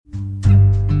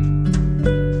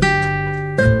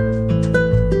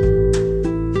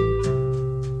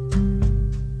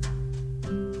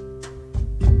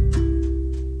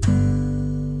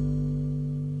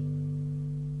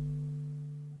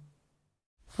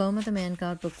Poem of the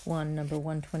ManGod Bk1, number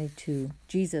 122,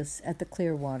 Jesus at the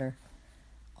Clear Water.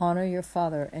 Honor your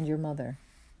father and your mother.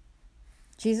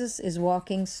 Jesus is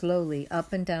walking slowly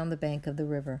up and down the bank of the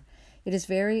river. It is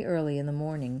very early in the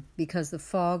morning, because the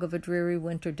fog of a dreary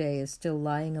winter day is still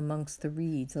lying amongst the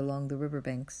reeds along the river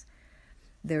banks.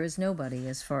 There is nobody,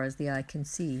 as far as the eye can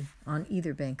see, on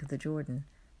either bank of the Jordan.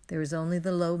 There is only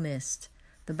the low mist,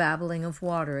 the babbling of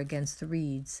water against the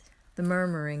reeds, the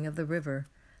murmuring of the river,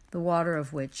 the water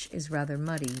of which is rather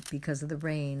muddy because of the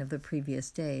rain of the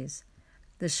previous days,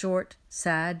 the short,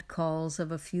 sad calls of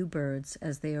a few birds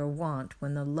as they are wont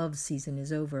when the love season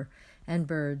is over, and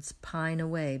birds pine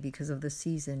away because of the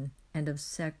season and of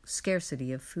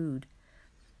scarcity of food.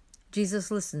 Jesus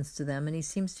listens to them, and he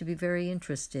seems to be very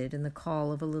interested in the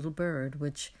call of a little bird,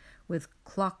 which, with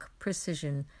clock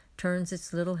precision, turns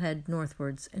its little head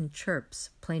northwards and chirps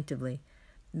plaintively.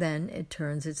 Then it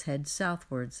turns its head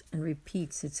southwards and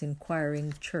repeats its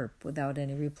inquiring chirp without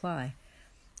any reply.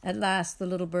 At last the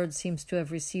little bird seems to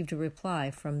have received a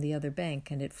reply from the other bank,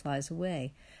 and it flies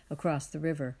away across the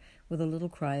river with a little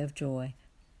cry of joy.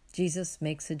 Jesus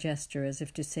makes a gesture as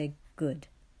if to say, "Good,"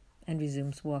 and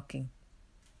resumes walking.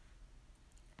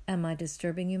 "Am I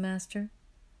disturbing you, Master?"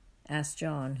 asked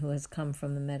John, who has come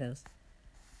from the meadows.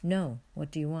 "No. What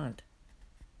do you want?"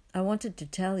 "I wanted to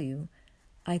tell you.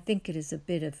 I think it is a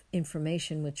bit of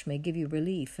information which may give you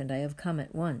relief, and I have come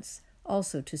at once,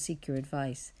 also to seek your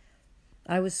advice.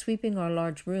 I was sweeping our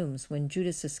large rooms when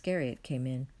Judas Iscariot came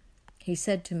in. He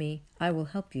said to me, 'I will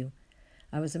help you.'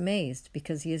 I was amazed,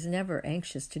 because he is never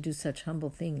anxious to do such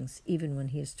humble things, even when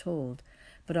he is told.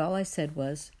 But all I said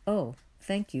was, 'Oh,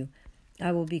 thank you.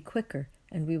 I will be quicker,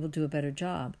 and we will do a better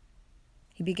job.'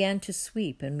 He began to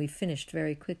sweep, and we finished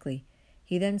very quickly.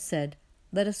 He then said,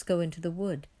 'Let us go into the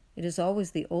wood. It is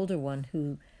always the older one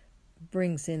who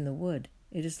brings in the wood.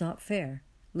 It is not fair.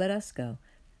 Let us go.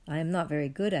 I am not very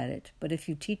good at it, but if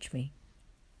you teach me.'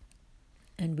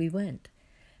 And we went.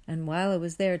 And while I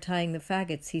was there tying the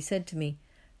faggots, he said to me,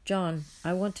 'John,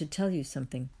 I want to tell you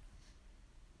something.'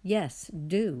 'Yes,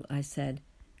 do,' I said,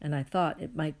 and I thought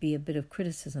it might be a bit of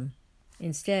criticism.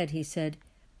 Instead, he said,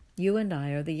 'You and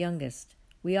I are the youngest.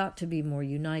 We ought to be more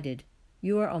united.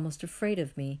 You are almost afraid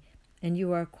of me, and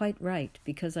you are quite right,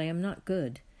 because I am not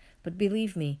good. But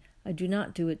believe me, I do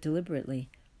not do it deliberately.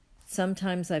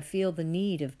 Sometimes I feel the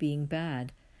need of being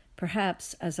bad.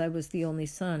 Perhaps, as I was the only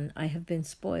son, I have been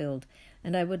spoiled,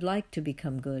 and I would like to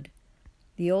become good.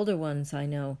 The older ones, I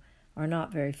know, are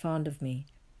not very fond of me.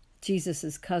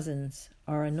 Jesus' cousins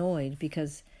are annoyed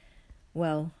because,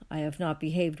 well, I have not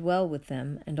behaved well with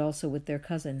them, and also with their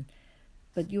cousin.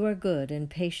 But you are good and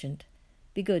patient.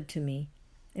 Be good to me.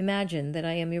 Imagine that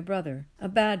I am your brother, a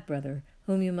bad brother,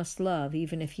 whom you must love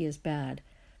even if he is bad.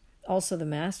 Also the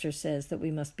Master says that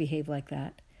we must behave like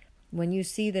that. When you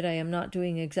see that I am not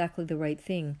doing exactly the right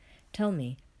thing, tell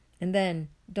me, and then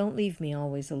don't leave me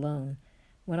always alone.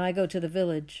 When I go to the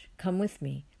village, come with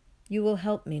me. You will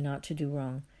help me not to do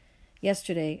wrong.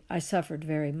 Yesterday I suffered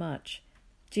very much.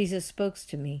 Jesus spoke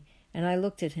to me, and I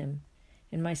looked at him.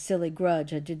 In my silly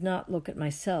grudge I did not look at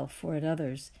myself or at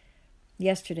others.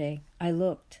 Yesterday I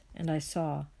looked, and I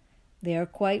saw. They are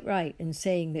quite right in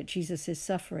saying that Jesus is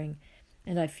suffering,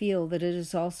 and I feel that it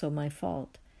is also my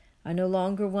fault. I no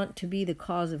longer want to be the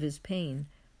cause of his pain.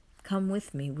 Come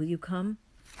with me. Will you come?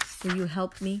 Will you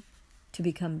help me to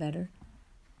become better?"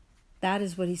 That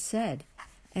is what he said,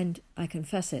 and I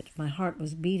confess it, my heart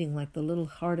was beating like the little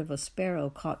heart of a sparrow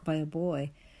caught by a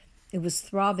boy. It was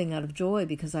throbbing out of joy,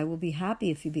 because I will be happy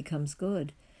if he becomes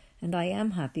good, and I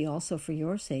am happy also for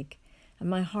your sake. And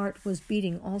my heart was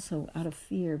beating also out of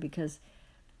fear, because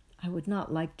I would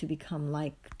not like to become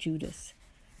like Judas.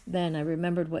 Then I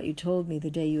remembered what you told me the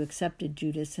day you accepted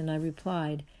Judas, and I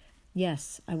replied,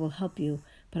 "Yes, I will help you,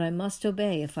 but I must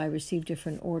obey if I receive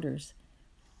different orders."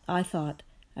 I thought,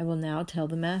 I will now tell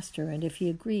the Master, and if he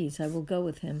agrees, I will go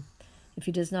with him. If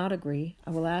he does not agree,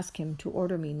 I will ask him to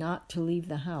order me not to leave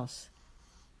the house.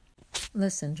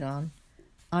 Listen, John,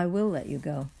 I will let you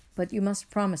go. But you must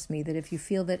promise me that if you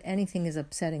feel that anything is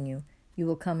upsetting you, you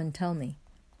will come and tell me.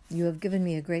 You have given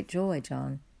me a great joy,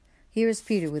 John. Here is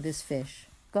Peter with his fish.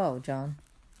 Go, John.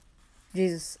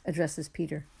 Jesus addresses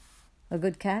Peter. A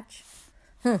good catch?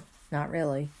 Not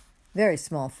really. Very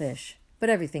small fish, but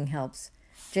everything helps.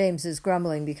 James is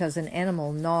grumbling because an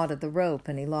animal gnawed at the rope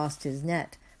and he lost his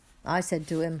net. I said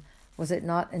to him, was it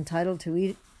not entitled to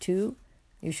eat too?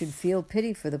 You should feel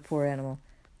pity for the poor animal.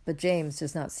 But James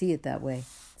does not see it that way,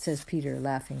 says Peter,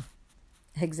 laughing.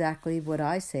 Exactly what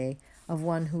I say of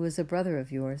one who is a brother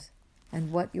of yours,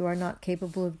 and what you are not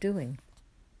capable of doing.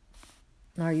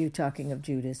 Are you talking of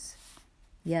Judas?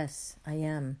 Yes, I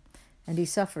am. and he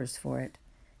suffers for it.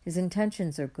 His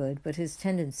intentions are good, but his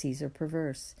tendencies are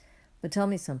perverse. But tell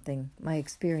me something, my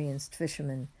experienced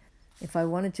fisherman. If I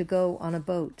wanted to go on a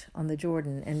boat on the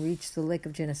Jordan and reach the lake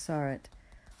of Gennesaret,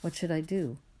 what should I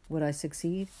do? Would I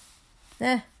succeed?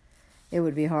 It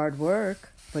would be hard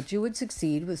work, but you would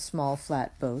succeed with small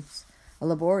flat boats. A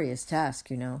laborious task,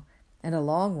 you know, and a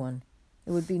long one.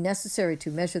 It would be necessary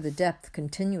to measure the depth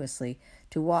continuously,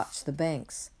 to watch the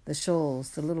banks, the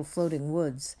shoals, the little floating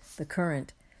woods, the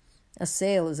current. A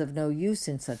sail is of no use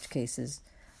in such cases.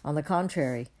 On the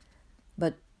contrary.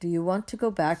 But do you want to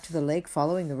go back to the lake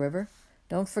following the river?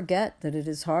 Don't forget that it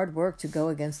is hard work to go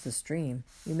against the stream.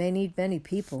 You may need many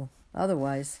people.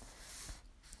 Otherwise,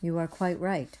 you are quite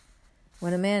right.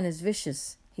 When a man is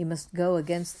vicious, he must go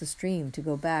against the stream to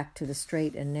go back to the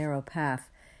straight and narrow path,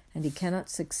 and he cannot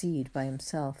succeed by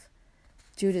himself.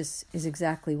 Judas is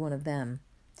exactly one of them,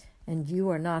 and you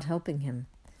are not helping him.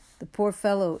 The poor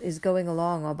fellow is going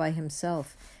along all by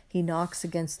himself. He knocks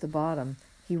against the bottom.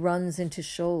 He runs into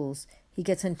shoals. He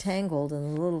gets entangled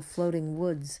in the little floating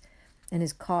woods and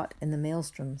is caught in the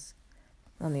maelstroms.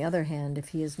 On the other hand, if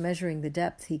he is measuring the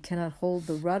depth, he cannot hold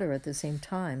the rudder at the same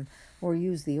time or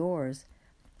use the oars.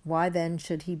 Why then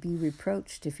should he be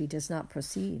reproached if he does not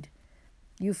proceed?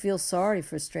 You feel sorry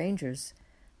for strangers,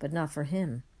 but not for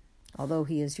him, although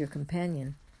he is your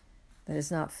companion. That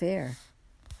is not fair.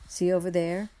 See over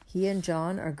there, he and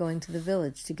John are going to the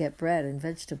village to get bread and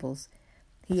vegetables.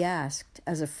 He asked,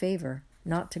 as a favor,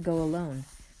 not to go alone,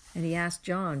 and he asked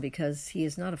John because he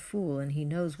is not a fool and he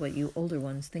knows what you older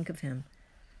ones think of him.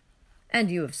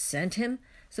 And you have sent him,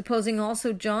 supposing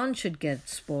also John should get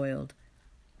spoiled.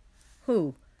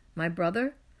 Who? My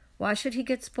brother? Why should he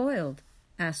get spoiled?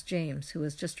 Asked James, who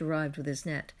has just arrived with his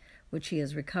net, which he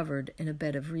has recovered in a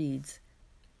bed of reeds.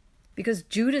 Because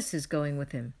Judas is going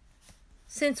with him.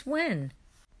 Since when?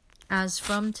 As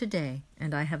from today,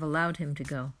 and I have allowed him to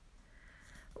go.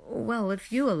 Well,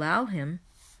 if you allow him,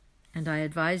 and I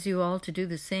advise you all to do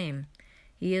the same,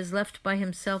 he is left by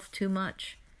himself too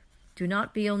much. Do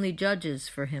not be only judges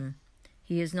for him.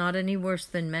 He is not any worse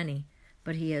than many,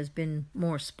 but he has been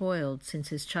more spoiled since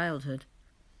his childhood.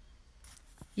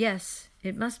 Yes,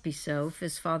 it must be so. If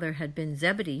his father had been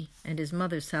Zebedee and his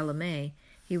mother Salome,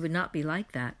 he would not be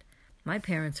like that. My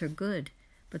parents are good,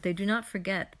 but they do not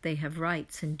forget they have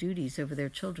rights and duties over their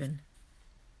children.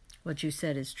 What you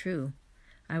said is true.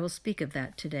 I will speak of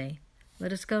that today.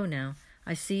 Let us go now.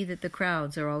 I see that the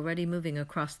crowds are already moving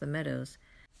across the meadows.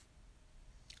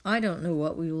 I don't know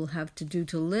what we will have to do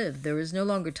to live. There is no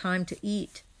longer time to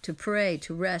eat, to pray,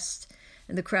 to rest,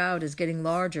 and the crowd is getting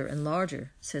larger and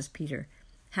larger, says Peter,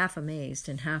 half amazed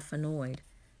and half annoyed.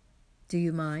 Do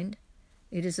you mind?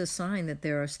 It is a sign that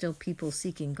there are still people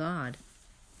seeking God.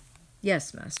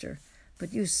 Yes, Master,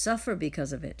 but you suffer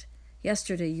because of it.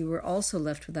 Yesterday you were also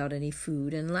left without any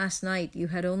food, and last night you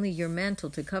had only your mantle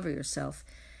to cover yourself.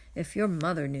 If your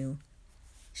mother knew,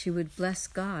 she would bless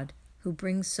God, who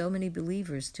brings so many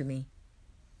believers to me.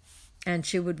 And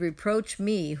she would reproach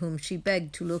me, whom she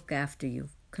begged to look after you,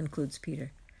 concludes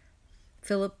Peter.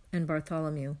 Philip and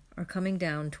Bartholomew are coming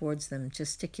down towards them,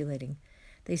 gesticulating.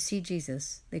 They see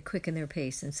Jesus, they quicken their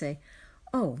pace and say,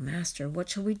 "Oh, Master, what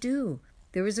shall we do?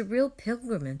 There is a real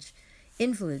pilgrimage,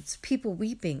 invalids, people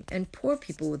weeping, and poor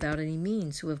people without any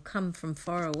means who have come from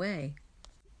far away.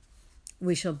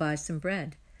 We shall buy some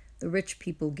bread. The rich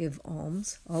people give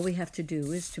alms. All we have to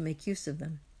do is to make use of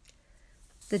them.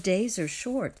 The days are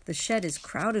short. The shed is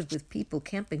crowded with people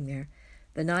camping there.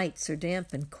 The nights are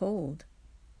damp and cold."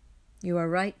 You are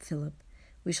right, Philip.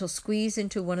 We shall squeeze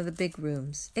into one of the big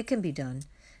rooms. It can be done,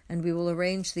 and we will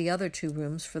arrange the other 2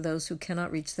 rooms for those who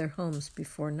cannot reach their homes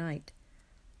before night.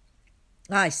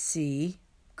 I see,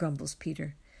 grumbles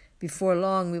Peter. Before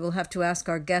long we will have to ask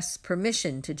our guests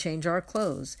permission to change our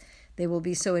clothes. They will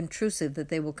be so intrusive that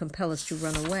they will compel us to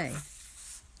run away.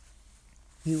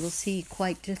 You will see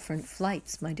quite different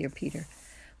flights, my dear Peter.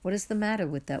 What is the matter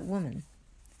with that woman?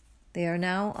 They are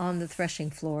now on the threshing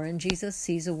floor, and Jesus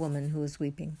sees a woman who is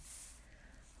weeping.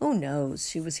 Who knows?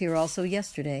 She was here also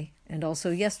yesterday, and also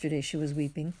yesterday she was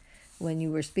weeping. When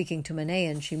you were speaking to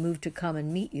Manaen, she moved to come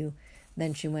and meet you.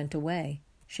 Then she went away.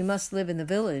 She must live in the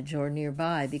village or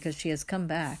nearby, because she has come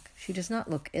back. She does not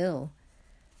look ill.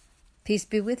 Peace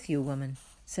be with you, woman,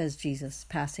 says Jesus,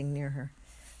 passing near her.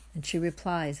 And she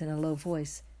replies in a low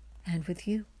voice, And with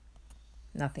you.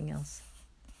 Nothing else.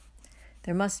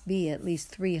 There must be at least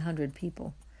 300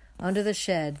 people. Under the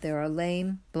shed there are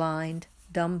lame, blind,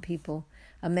 dumb people,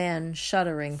 a man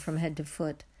shuddering from head to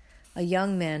foot, a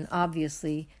young man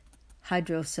obviously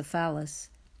hydrocephalus,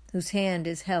 whose hand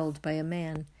is held by a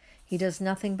man. He does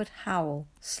nothing but howl,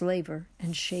 slaver,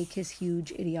 and shake his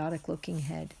huge, idiotic-looking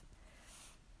head.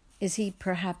 Is he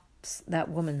perhaps that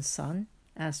woman's son?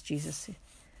 Asked Jesus.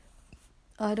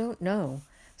 I don't know.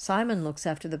 Simon looks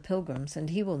after the pilgrims,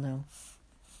 and he will know.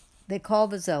 They call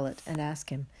the zealot and ask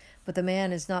him, but the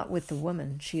man is not with the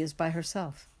woman. She is by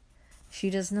herself. She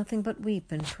does nothing but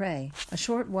weep and pray. A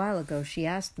short while ago she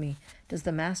asked me, does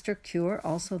the Master cure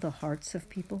also the hearts of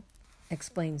people?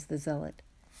 Explains the zealot.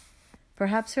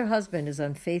 Perhaps her husband is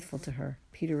unfaithful to her,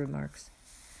 Peter remarks.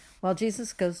 While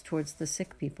Jesus goes towards the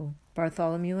sick people,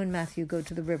 Bartholomew and Matthew go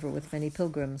to the river with many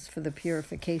pilgrims for the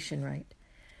purification rite.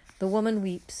 The woman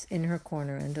weeps in her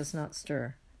corner and does not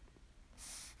stir.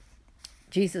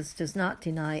 Jesus does not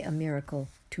deny a miracle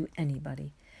to anybody.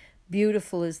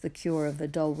 Beautiful is the cure of the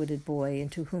dull-witted boy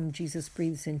into whom Jesus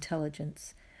breathes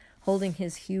intelligence, holding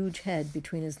his huge head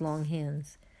between his long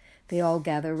hands. They all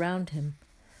gather round him.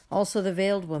 Also the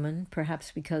veiled woman,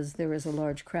 perhaps because there is a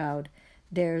large crowd,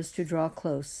 dares to draw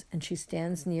close, and she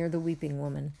stands near the weeping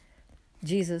woman.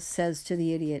 Jesus says to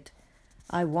the idiot,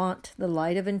 I want the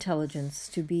light of intelligence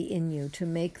to be in you to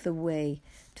make the way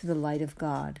to the light of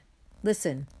God.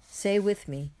 Listen, say with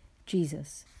me,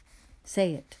 Jesus.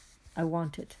 Say it. I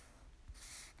want it.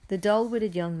 The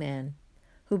dull-witted young man,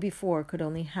 who before could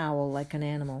only howl like an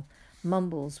animal,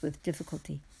 mumbles with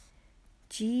difficulty,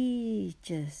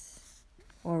 Jesus,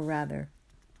 or rather,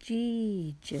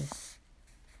 Jesus.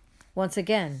 Once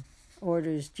again,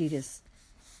 orders Jesus,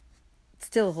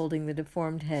 still holding the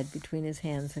deformed head between his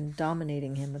hands and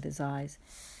dominating him with his eyes.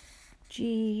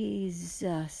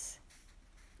 Jesus.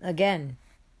 Again.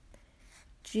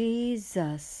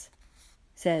 Jesus,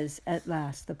 says at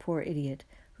last the poor idiot,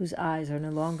 whose eyes are no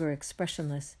longer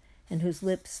expressionless and whose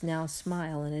lips now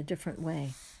smile in a different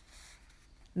way.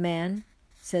 Man,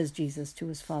 says Jesus to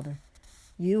his father,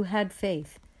 you had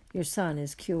faith. Your son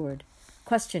is cured.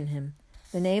 Question him.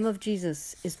 The name of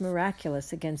Jesus is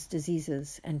miraculous against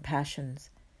diseases and passions.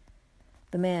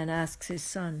 The man asks his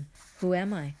son, Who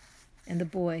am I? And the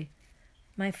boy,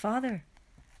 My father.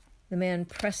 The man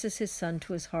presses his son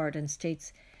to his heart and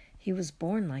states, He was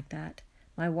born like that.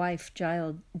 My wife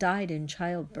died in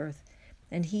childbirth,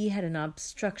 and he had an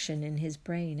obstruction in his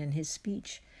brain and his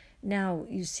speech. Now,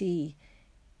 you see,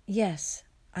 yes,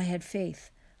 I had faith.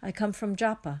 I come from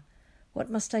Joppa. What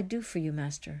must I do for you,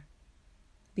 Master?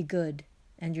 Be good.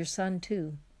 And your son,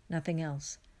 too, nothing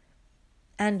else.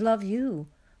 And love you.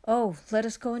 Oh, let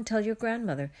us go and tell your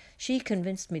grandmother. She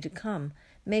convinced me to come.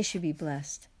 May she be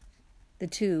blessed. The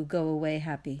two go away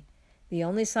happy. The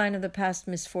only sign of the past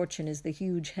misfortune is the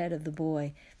huge head of the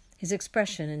boy. His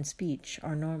expression and speech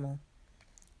are normal.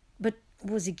 But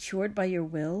was he cured by your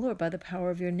will or by the power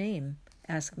of your name?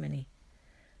 Ask many.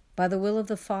 By the will of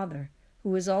the Father,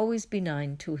 who is always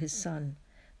benign to his Son.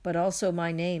 But also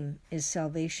my name is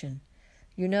salvation.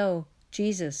 You know,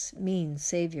 Jesus means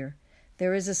Savior.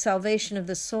 There is a salvation of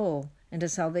the soul and a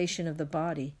salvation of the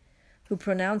body. Who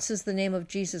pronounces the name of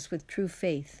Jesus with true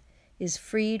faith is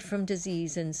freed from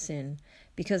disease and sin,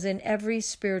 because in every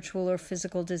spiritual or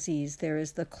physical disease there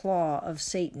is the claw of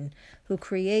Satan, who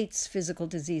creates physical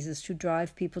diseases to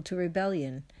drive people to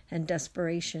rebellion and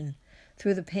desperation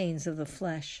through the pains of the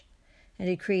flesh. And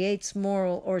he creates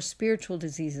moral or spiritual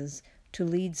diseases to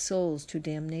lead souls to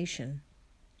damnation.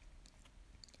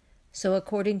 So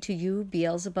according to you,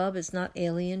 Beelzebub is not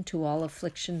alien to all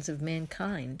afflictions of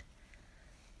mankind.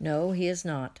 No, he is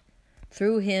not.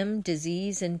 Through him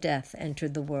disease and death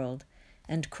entered the world,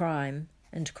 and crime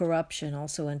and corruption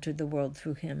also entered the world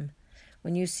through him.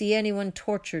 When you see anyone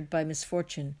tortured by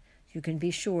misfortune, you can be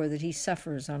sure that he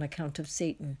suffers on account of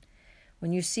Satan.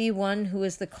 When you see one who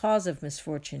is the cause of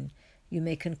misfortune, you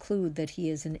may conclude that he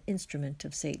is an instrument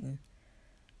of Satan.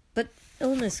 But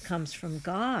illness comes from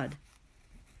God.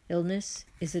 Illness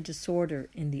is a disorder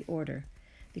in the order,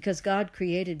 because God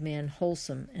created man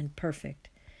wholesome and perfect.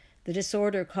 The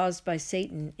disorder caused by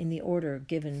Satan in the order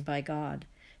given by God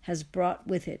has brought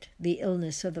with it the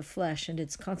illness of the flesh and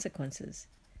its consequences,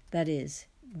 that is,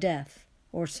 death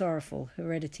or sorrowful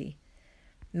heredity.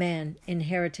 Man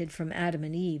inherited from Adam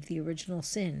and Eve the original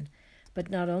sin,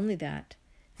 but not only that,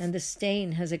 and the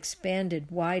stain has expanded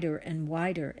wider and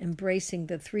wider, embracing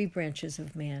the three branches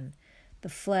of man, the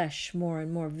flesh more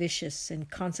and more vicious and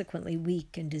consequently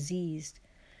weak and diseased,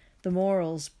 the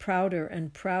morals prouder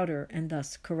and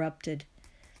thus corrupted,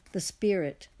 the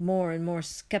spirit more and more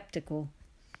skeptical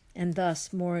and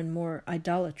thus more and more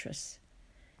idolatrous.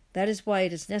 That is why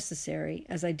it is necessary,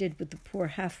 as I did with the poor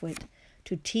half-wit,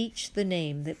 to teach the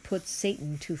name that puts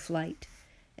Satan to flight,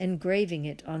 engraving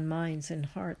it on minds and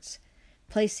hearts,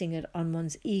 placing it on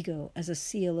one's ego as a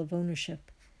seal of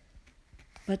ownership.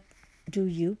 But do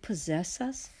you possess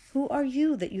us? Who are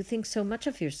you that you think so much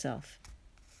of yourself?"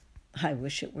 "I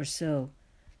wish it were so,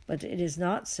 but it is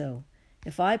not so.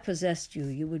 If I possessed you,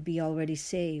 you would be already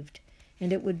saved,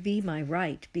 and it would be my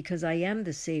right, because I am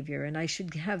the Savior, and I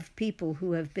should have people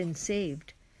who have been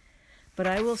saved. But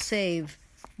I will save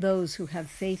those who have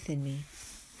faith in me.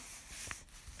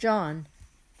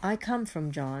 I come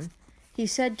from John. He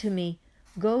said to me,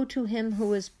 'Go to him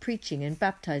who is preaching and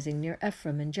baptizing near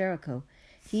Ephraim and Jericho.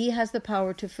 He has the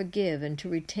power to forgive and to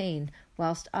retain,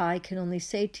 whilst I can only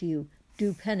say to you,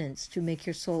 do penance to make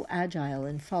your soul agile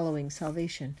in following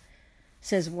salvation,'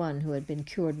 says one who had been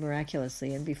cured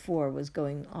miraculously and before was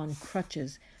going on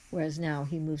crutches, whereas now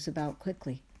he moves about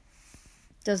quickly.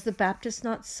 'Does the Baptist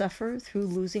not suffer through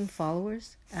losing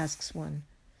followers?' asks one.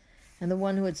 And the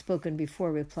one who had spoken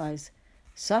before replies,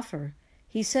 'Suffer?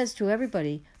 He says to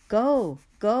everybody, Go,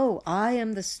 go, I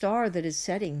am the star that is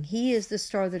setting. He is the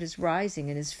star that is rising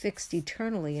and is fixed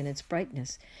eternally in its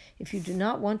brightness. If you do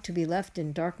not want to be left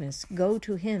in darkness, go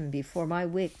to him before my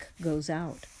wick goes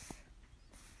out.'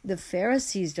 The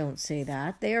Pharisees don't say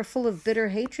that. They are full of bitter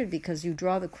hatred because you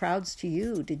draw the crowds to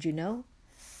you. Did you know?"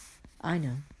 "I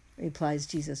know," replies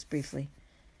Jesus briefly.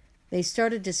 They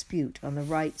start a dispute on the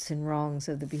rights and wrongs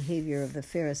of the behavior of the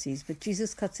Pharisees, but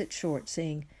Jesus cuts it short,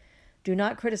 saying, "Do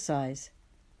not criticize,"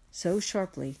 so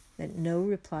sharply that no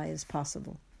reply is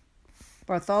possible.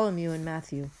 Bartholomew and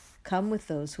Matthew come with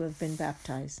those who have been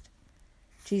baptized.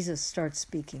 Jesus starts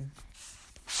speaking.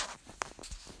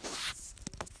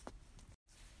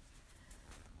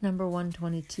 Number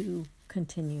 122,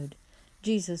 continued.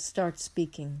 Jesus starts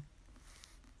speaking.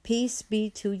 "Peace be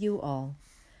to you all.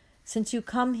 Since you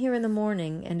come here in the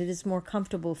morning, and it is more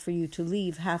comfortable for you to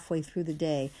leave halfway through the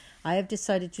day, I have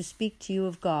decided to speak to you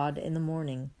of God in the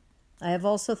morning. I have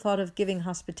also thought of giving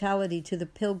hospitality to the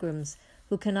pilgrims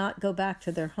who cannot go back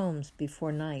to their homes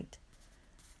before night.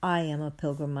 I am a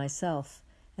pilgrim myself,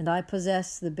 and I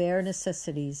possess the bare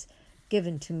necessities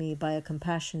given to me by a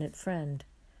compassionate friend.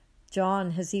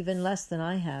 John has even less than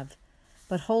I have,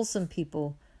 but wholesome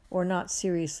people, or not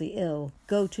seriously ill,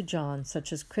 go to John,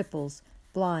 such as cripples,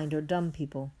 blind or dumb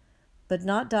people, but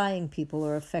not dying people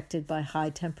or affected by high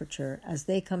temperature, as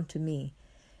they come to me.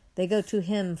 They go to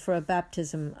him for a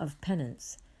baptism of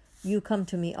penance. You come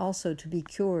to me also to be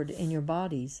cured in your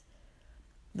bodies.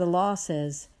 The law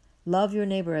says, 'Love your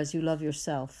neighbor as you love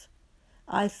yourself.'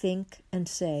 I think and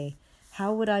say,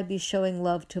 how would I be showing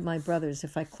love to my brothers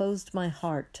if I closed my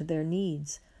heart to their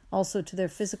needs, also to their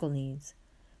physical needs?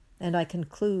 And I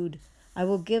conclude, I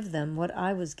will give them what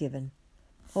I was given.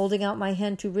 Holding out my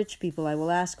hand to rich people, I will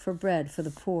ask for bread for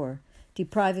the poor.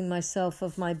 Depriving myself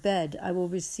of my bed, I will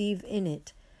receive in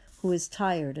it who is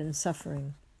tired and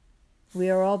suffering. We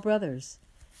are all brothers,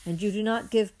 and you do not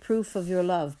give proof of your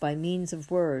love by means of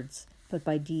words, but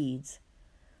by deeds.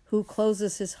 Who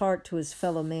closes his heart to his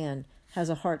fellow man has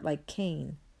a heart like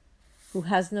Cain. Who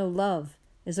has no love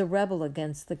is a rebel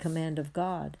against the command of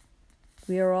God.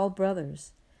 We are all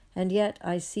brothers, and yet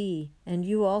I see, and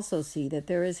you also see, that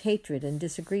there is hatred and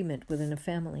disagreement within a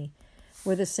family,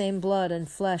 where the same blood and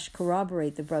flesh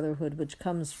corroborate the brotherhood which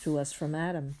comes to us from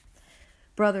Adam.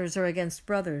 Brothers are against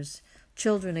brothers,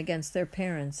 children against their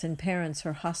parents, and parents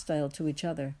are hostile to each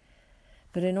other.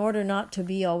 But in order not to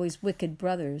be always wicked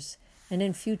brothers, and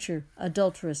in future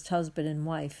adulterous husband and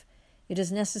wife, it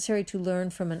is necessary to learn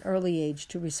from an early age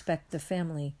to respect the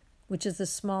family, which is the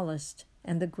smallest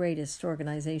and the greatest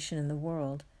organization in the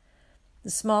world. The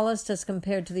smallest as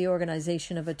compared to the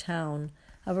organization of a town,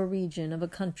 of a region, of a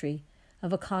country,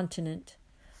 of a continent,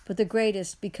 but the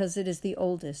greatest because it is the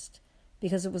oldest,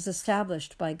 because it was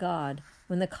established by God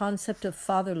when the concept of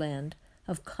fatherland,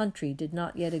 of country, did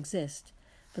not yet exist,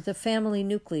 but the family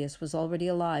nucleus was already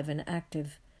alive and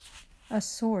active, a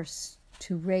source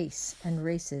to race and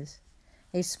races,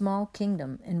 a small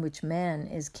kingdom in which man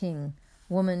is king,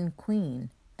 woman queen,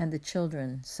 and the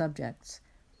children subjects.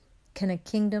 Can a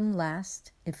kingdom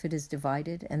last if it is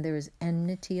divided and there is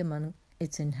enmity among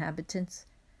its inhabitants?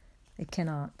 It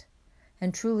cannot.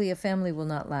 And truly a family will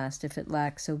not last if it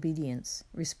lacks obedience,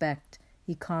 respect,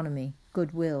 economy,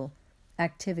 goodwill,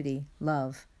 activity,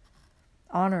 love.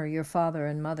 Honor your father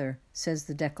and mother, says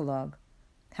the Decalogue.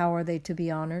 How are they to be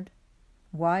honored?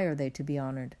 Why are they to be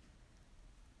honored?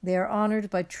 They are honored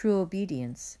by true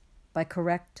obedience, by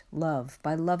correct love,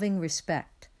 by loving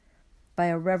respect, by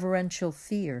a reverential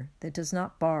fear that does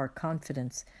not bar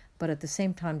confidence, but at the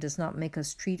same time does not make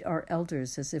us treat our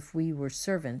elders as if we were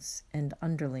servants and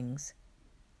underlings.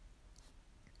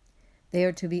 They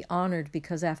are to be honored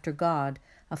because after God,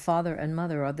 a father and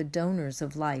mother are the donors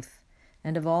of life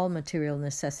and of all material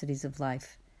necessities of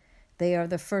life. They are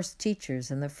the first teachers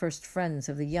and the first friends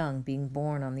of the young being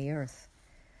born on the earth.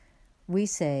 We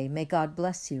say, "May God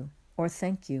bless you," or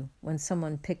 "Thank you," when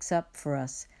someone picks up for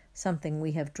us something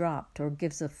we have dropped or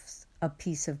gives us a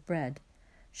piece of bread.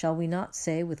 Shall we not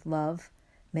say with love,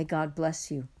 "May God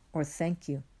bless you," or "Thank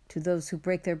you," to those who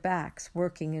break their backs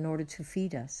working in order to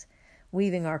feed us,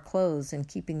 weaving our clothes and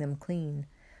keeping them clean,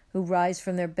 who rise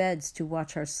from their beds to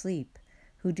watch our sleep,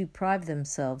 who deprive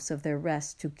themselves of their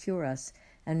rest to cure us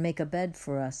and make a bed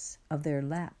for us of their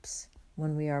laps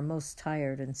when we are most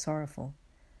tired and sorrowful?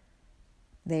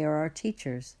 They are our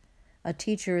teachers. A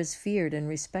teacher is feared and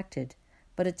respected,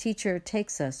 but a teacher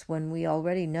takes us when we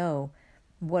already know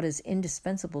what is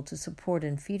indispensable to support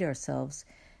and feed ourselves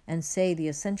and say the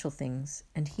essential things,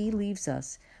 and he leaves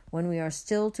us when we are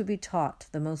still to be taught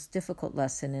the most difficult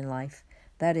lesson in life,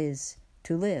 that is,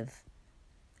 to live.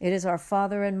 It is our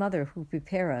father and mother who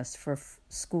prepare us for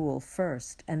school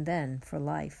first and then for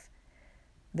life.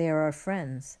 They are our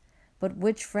friends, but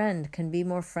which friend can be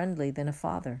more friendly than a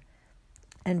father?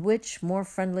 And which more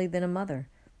friendly than a mother?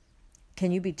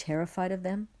 Can you be terrified of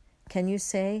them? Can you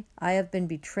say, "I have been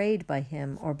betrayed by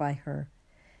him or by her"?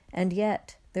 And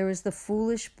yet there is the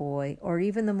foolish boy or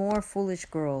even the more foolish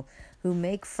girl who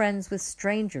make friends with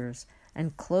strangers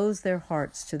and close their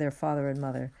hearts to their father and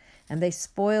mother, and they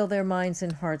spoil their minds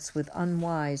and hearts with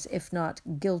unwise, if not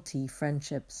guilty,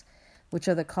 friendships, which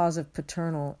are the cause of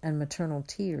paternal and maternal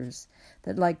tears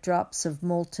that, like drops of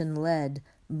molten lead,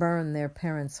 burn their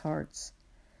parents' hearts.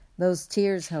 Those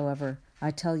tears, however,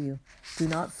 I tell you, do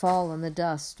not fall in the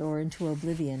dust or into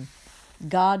oblivion.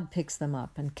 God picks them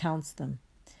up and counts them.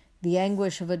 The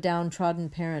anguish of a downtrodden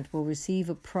parent will receive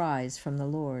a prize from the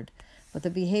Lord, but the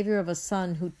behavior of a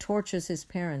son who tortures his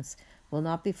parents will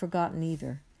not be forgotten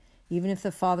either, even if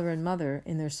the father and mother,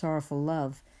 in their sorrowful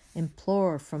love,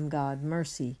 implore from God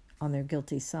mercy on their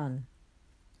guilty son.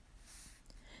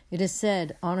 It is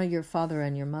said, "Honor your father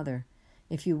and your mother,"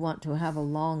 if you want to have a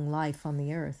long life on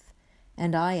the earth,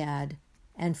 and I add,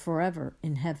 and forever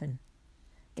in heaven.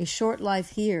 A short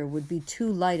life here would be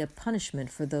too light a punishment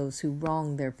for those who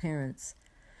wrong their parents.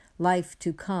 Life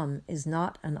to come is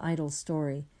not an idle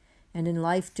story, and in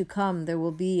life to come there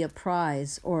will be a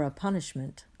prize or a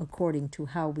punishment according to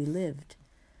how we lived.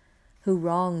 Who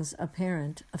wrongs a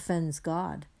parent offends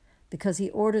God, because he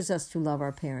orders us to love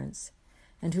our parents,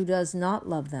 and who does not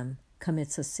love them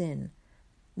commits a sin.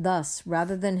 Thus,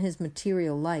 rather than his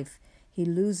material life, he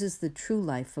loses the true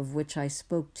life of which I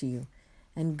spoke to you,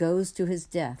 and goes to his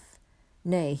death.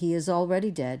 Nay, he is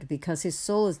already dead, because his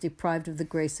soul is deprived of the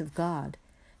grace of God.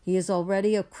 He is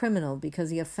already a criminal, because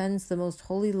he offends the most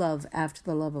holy love after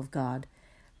the love of God.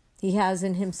 He has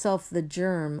in himself the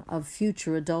germ of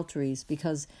future adulteries,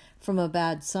 because from a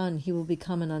bad son he will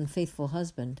become an unfaithful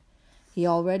husband. He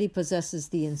already possesses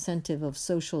the incentive of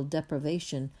social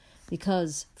deprivation,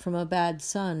 because from a bad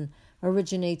son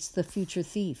originates the future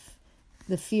thief,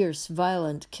 the fierce,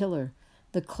 violent killer,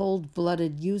 the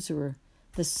cold-blooded usurer,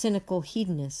 the cynical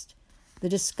hedonist, the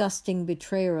disgusting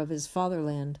betrayer of his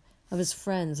fatherland, of his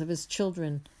friends, of his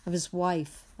children, of his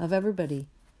wife, of everybody.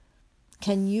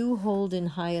 Can you hold in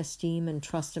high esteem and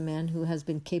trust a man who has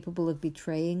been capable of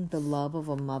betraying the love of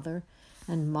a mother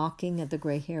and mocking at the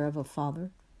gray hair of a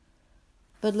father?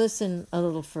 But listen a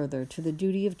little further. To the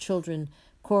duty of children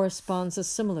corresponds a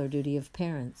similar duty of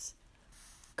parents.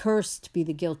 Cursed be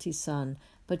the guilty son,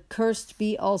 but cursed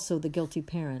be also the guilty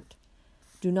parent.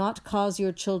 Do not cause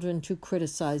your children to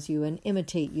criticize you and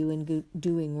imitate you in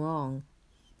doing wrong.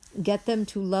 Get them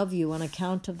to love you on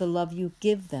account of the love you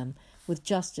give them with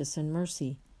justice and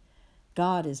mercy.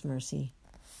 God is mercy.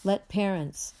 Let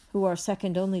parents, who are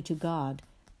second only to God,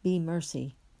 be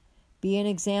mercy. Be an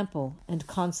example and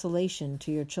consolation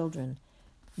to your children.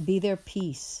 Be their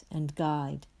peace and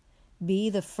guide. Be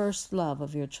the first love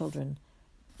of your children.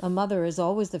 A mother is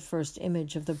always the first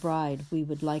image of the bride we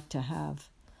would like to have.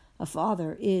 A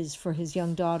father is, for his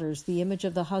young daughters, the image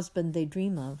of the husband they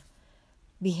dream of.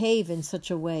 Behave in such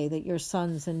a way that your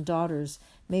sons and daughters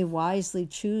may wisely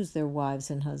choose their wives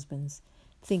and husbands,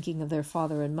 thinking of their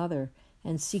father and mother,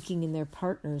 and seeking in their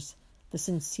partners the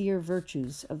sincere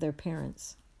virtues of their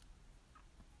parents.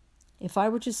 If I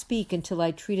were to speak until I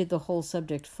treated the whole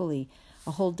subject fully,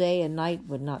 a whole day and night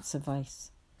would not suffice.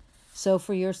 So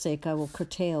for your sake I will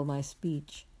curtail my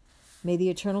speech. May the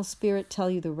Eternal Spirit tell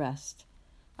you the rest.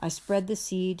 I spread the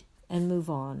seed and move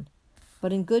on.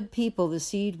 But in good people the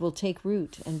seed will take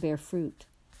root and bear fruit.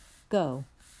 Go,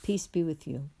 peace be with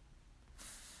you.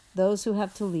 Those who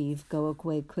have to leave, go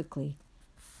away quickly.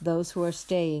 Those who are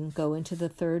staying, go into the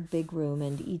third big room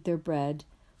and eat their bread,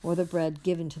 or the bread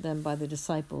given to them by the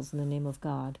disciples in the name of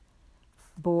God.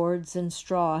 Boards and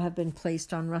straw have been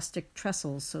placed on rustic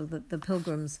trestles so that the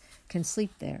pilgrims can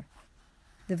sleep there.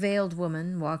 The veiled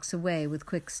woman walks away with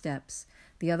quick steps.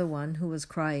 The other one, who was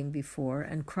crying before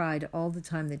and cried all the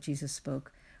time that Jesus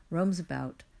spoke, roams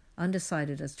about,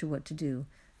 undecided as to what to do,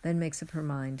 then makes up her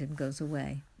mind and goes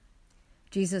away.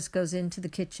 Jesus goes into the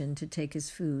kitchen to take his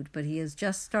food, but he has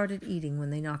just started eating when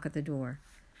they knock at the door.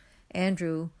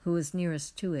 Andrew, who is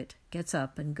nearest to it, gets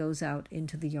up and goes out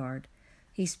into the yard.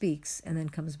 He speaks and then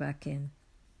comes back in.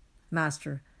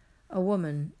 "Master, a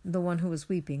woman, the one who was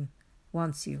weeping,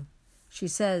 wants you. She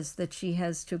says that she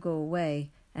has to go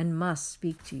away and must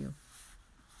speak to you."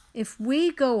 "If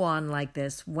we go on like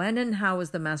this, when and how is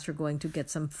the master going to get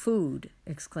some food?"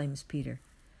 exclaims Peter.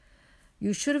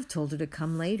 "You should have told her to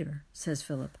come later," says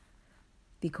Philip.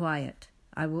 "Be quiet.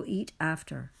 I will eat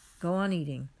after. Go on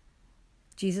eating."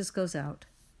 Jesus goes out.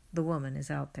 The woman is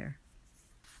out there.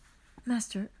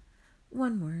 "Master,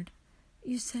 one word.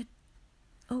 You said,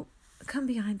 'Oh, come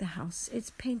behind the house.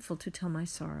 It's painful to tell my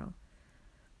sorrow.'"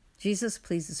 Jesus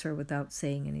pleases her without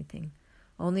saying anything.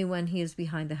 Only when he is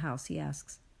behind the house he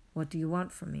asks, "What do you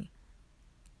want from me?"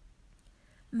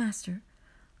 "Master,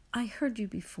 I heard you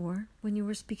before when you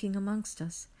were speaking amongst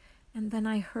us, and then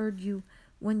I heard you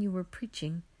when you were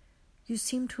preaching. You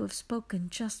seem to have spoken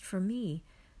just for me.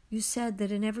 You said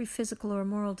that in every physical or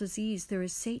moral disease there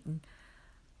is Satan.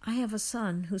 I have a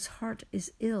son whose heart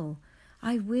is ill.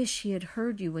 I wish he had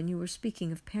heard you when you were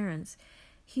speaking of parents.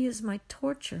 He is my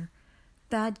torture.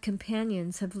 Bad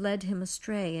companions have led him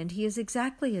astray, and he is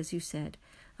exactly as you said,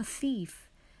 a thief,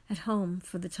 at home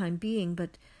for the time being,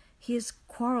 but he is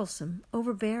quarrelsome,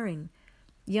 overbearing.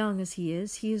 Young as he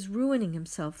is ruining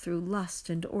himself through lust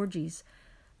and orgies.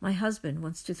 My husband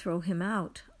wants to throw him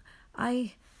out.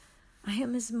 I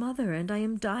am his mother, and I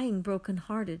am dying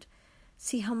broken-hearted.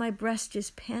 See how my breast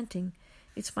is panting.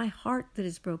 It's my heart that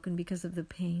is broken because of the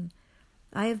pain.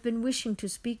 I have been wishing to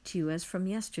speak to you as from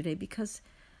yesterday, because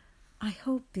I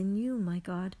hope in you, my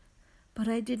God, but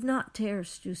I did not dare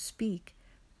to speak.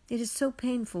 It is so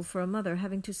painful for a mother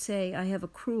having to say, 'I have a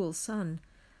cruel son.'"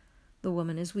 The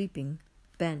woman is weeping,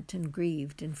 bent and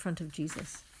grieved, in front of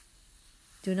Jesus.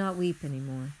 "Do not weep any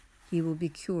more. He will be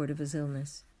cured of his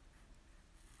illness."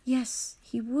 "Yes,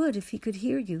 he would if he could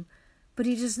hear you, but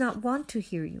he does not want to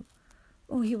hear you.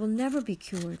 Oh, he will never be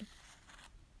cured."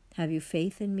 "Have you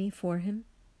faith in me for him?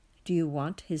 Do you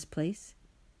want his place?"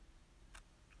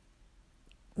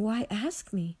 "Why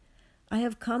ask me? I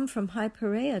have come from High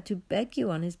Perea to beg you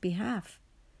on his behalf."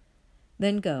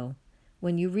 "Then go.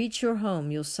 When you reach your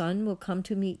home, your son will come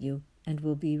to meet you and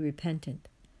will be repentant."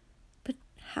 "But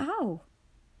how?"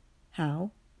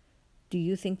 "How? Do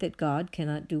you think that God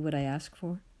cannot do what I ask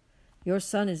for? Your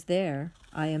son is there,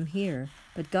 I am here,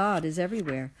 but God is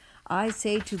everywhere. I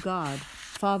say to God,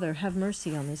 'Father, have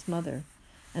mercy on this mother,'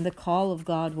 and the call of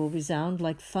God will resound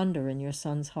like thunder in your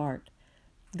son's heart.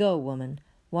 Go, woman.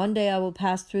 One day I will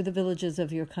pass through the villages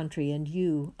of your country, and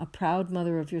you, a proud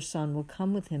mother of your son, will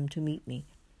come with him to meet me.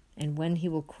 And when he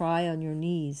will cry on your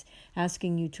knees,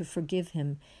 asking you to forgive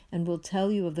him, and will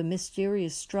tell you of the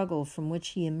mysterious struggle from which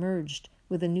he emerged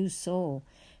with a new soul,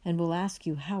 and will ask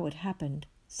you how it happened,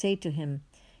 say to him,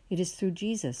 'It is through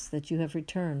Jesus that you have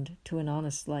returned to an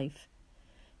honest life.'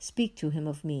 Speak to him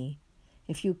of me.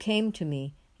 If you came to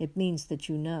me, it means that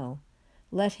you know.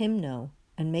 Let him know,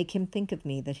 and make him think of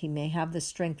me, that he may have the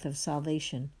strength of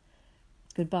salvation.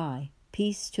 Goodbye.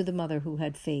 Peace to the mother who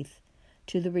had faith,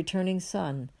 to the returning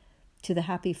son, to the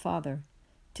happy father,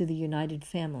 to the united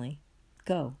family.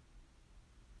 Go."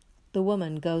 The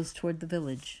woman goes toward the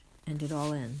village, and it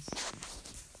all ends.